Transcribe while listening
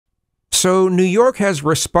So New York has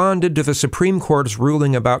responded to the Supreme Court's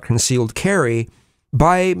ruling about concealed carry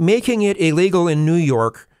by making it illegal in New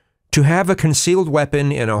York to have a concealed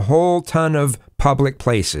weapon in a whole ton of public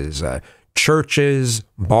places, churches,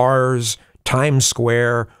 bars, Times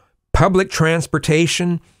Square, public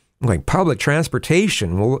transportation. Like, public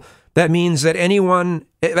transportation? Well, that means that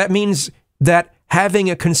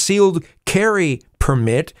having a concealed carry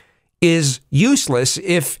permit is useless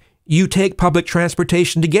if you take public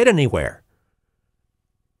transportation to get anywhere.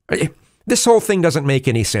 This whole thing doesn't make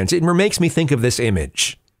any sense. It makes me think of this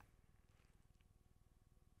image.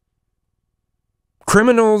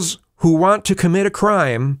 Criminals who want to commit a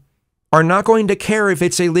crime are not going to care if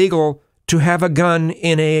it's illegal to have a gun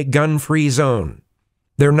in a gun-free zone.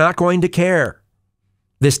 They're not going to care.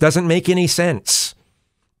 This doesn't make any sense.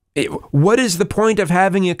 What is the point of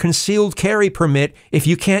having a concealed carry permit if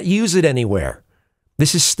you can't use it anywhere?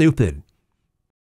 This is stupid.